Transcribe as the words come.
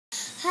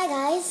Hi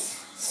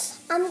guys,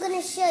 I'm going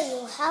to show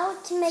you how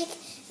to make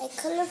a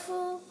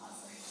colorful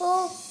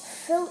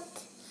fruit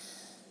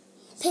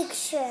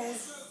picture.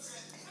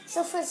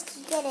 So first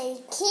you get a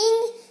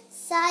king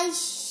size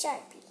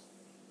Sharpie.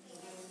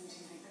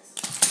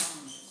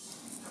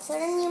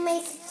 Then you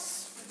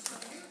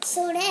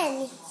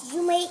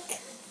make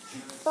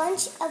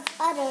bunch of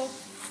other,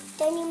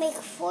 then you make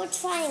 4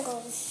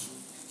 triangles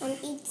on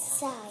each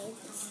side.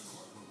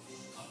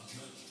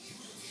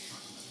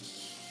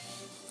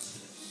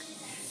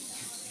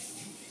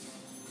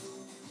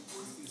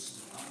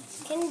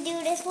 Can you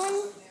do this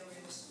one?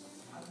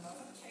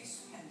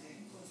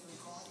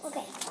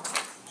 Okay.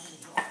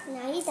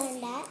 Now you've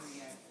done that.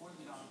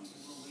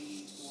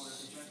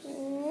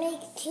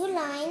 Make 2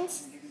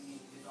 lines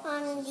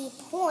on the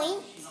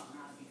point.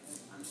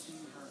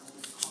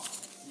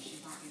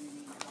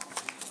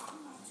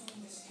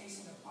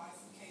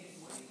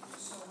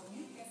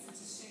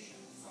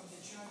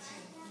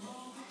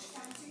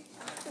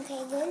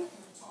 Okay, good.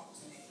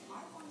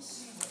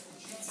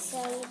 So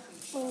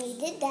when you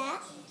did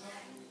that,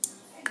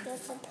 you're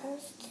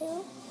supposed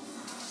to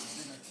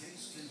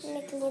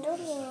make little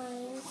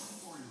lines.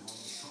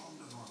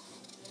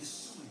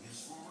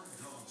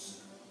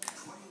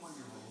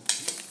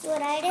 See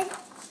what I did?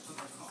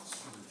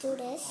 Do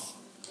this.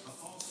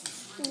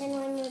 And then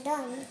when you're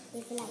done,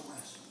 leave a like.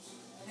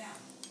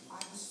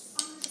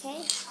 Okay?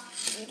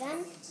 You're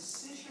done?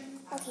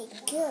 Okay,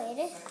 good.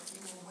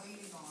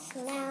 So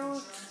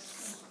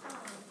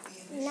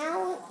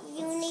now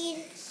you need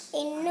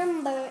a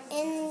number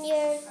in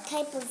your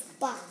type of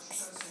box.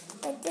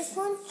 Like this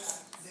one,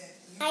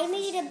 I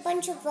made a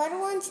bunch of other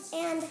ones,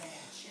 and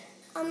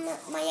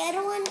my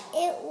other one,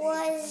 it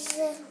was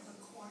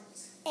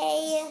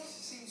a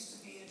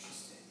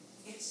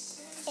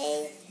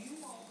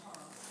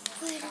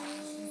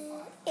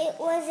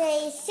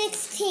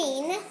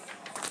 16,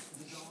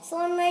 so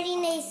I'm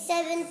writing a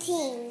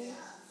 17.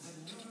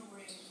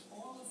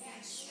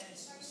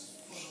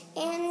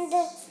 And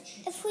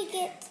if we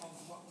get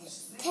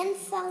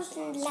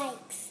 10,000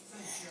 likes,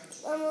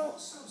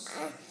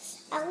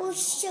 I will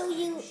show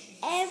you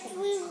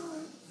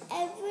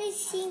every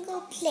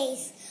single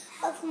place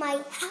of my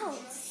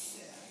house.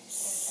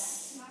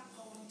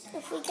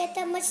 If we get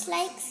that much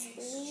likes,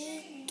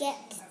 we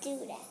get to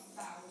do that.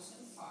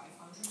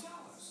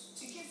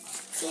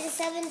 See the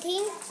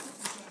 17?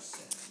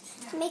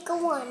 Make a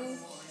 1,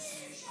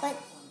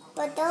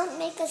 but don't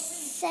make a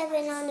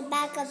 7 on the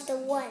back of the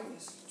 1,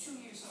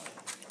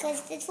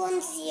 because this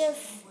one's your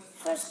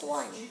first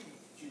one.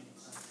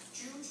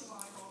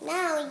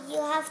 Now you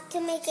have to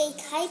make a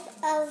type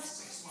of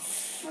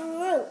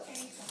fruit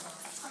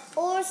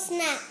or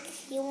snack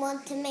you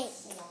want to make.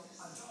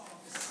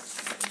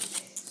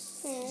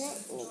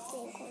 Let me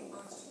think one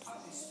more.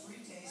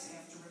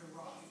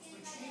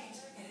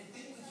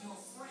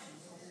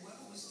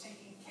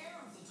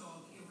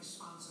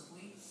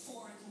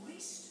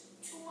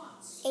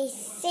 A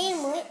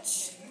sandwich.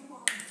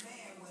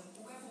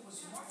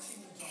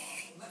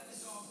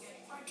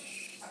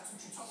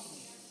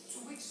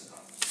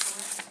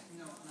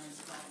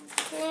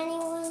 Can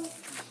anyone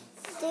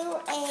do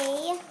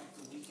a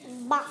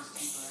box?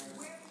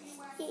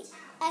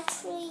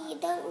 Actually, you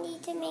don't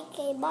need to make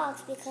a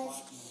box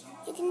because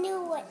you can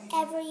do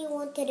whatever you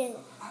want to do.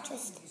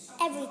 Just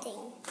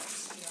everything.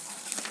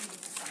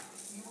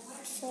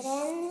 So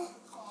then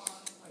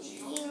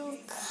you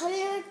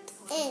color it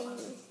in.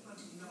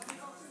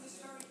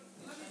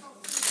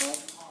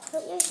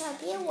 Put your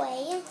Sharpie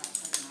away.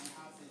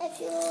 If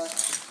you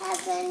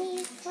have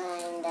any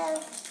kind of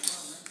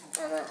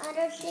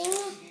other thing,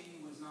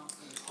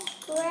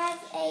 grab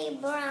a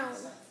brown,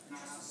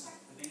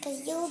 because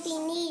you'll be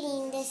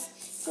needing this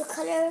to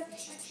color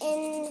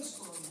in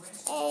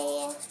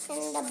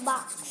the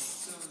box.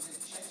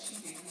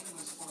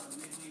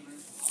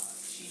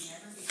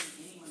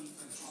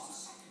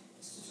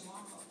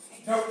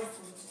 Nope.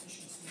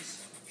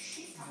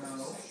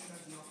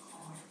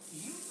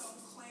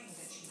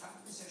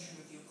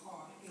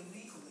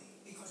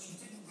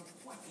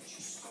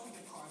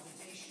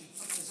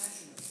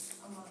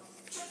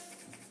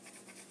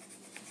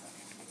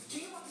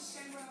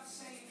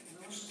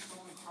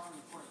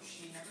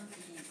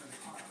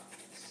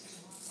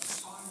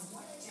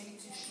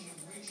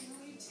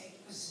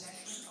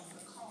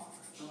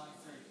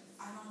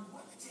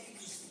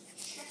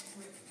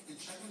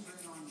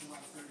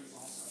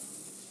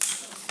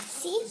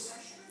 See?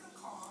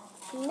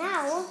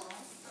 Now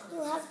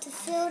you have to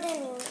fill it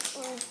in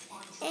with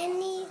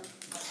any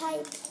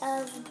type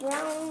of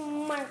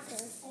brown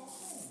marker.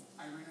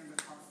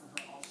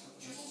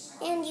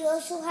 And you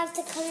also have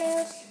to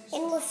color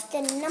in with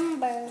the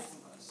number,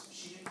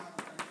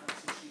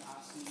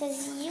 because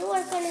you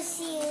are going to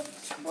see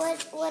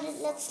what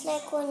it looks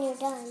like when you're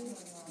done.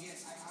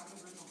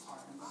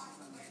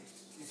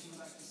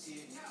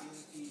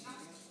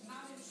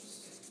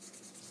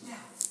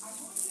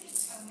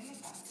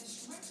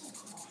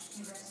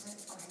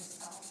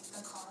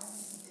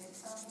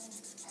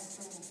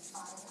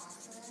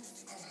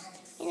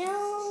 You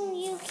know,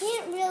 you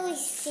can't really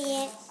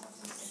see it,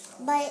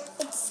 but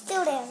but it's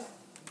still there.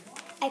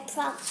 I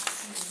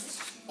promise.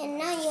 And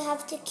now you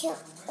have to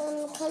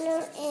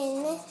color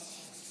in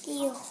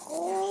the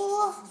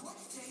whole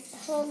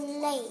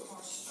plate.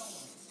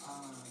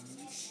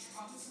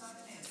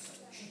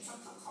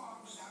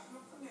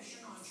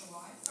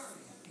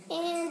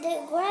 And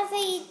grab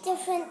a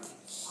different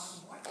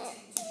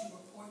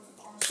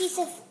piece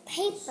of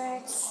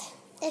paper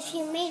if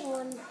you made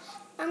one.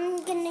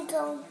 I'm gonna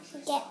go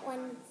get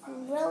one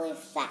really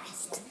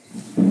fast.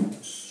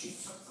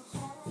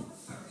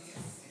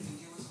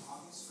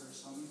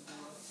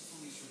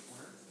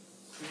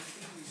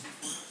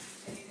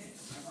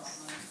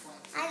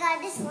 I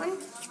got this one.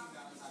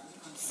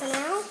 So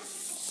now,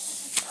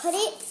 put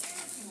it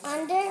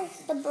under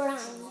the brown.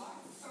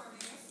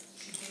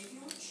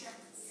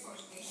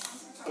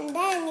 And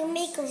then you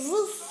make a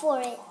roof for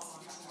it.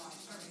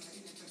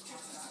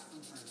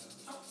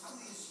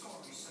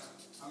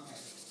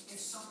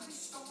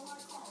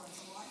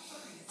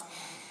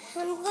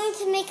 I'm going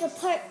to make a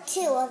part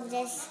 2 of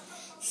this.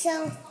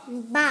 So,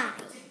 bye.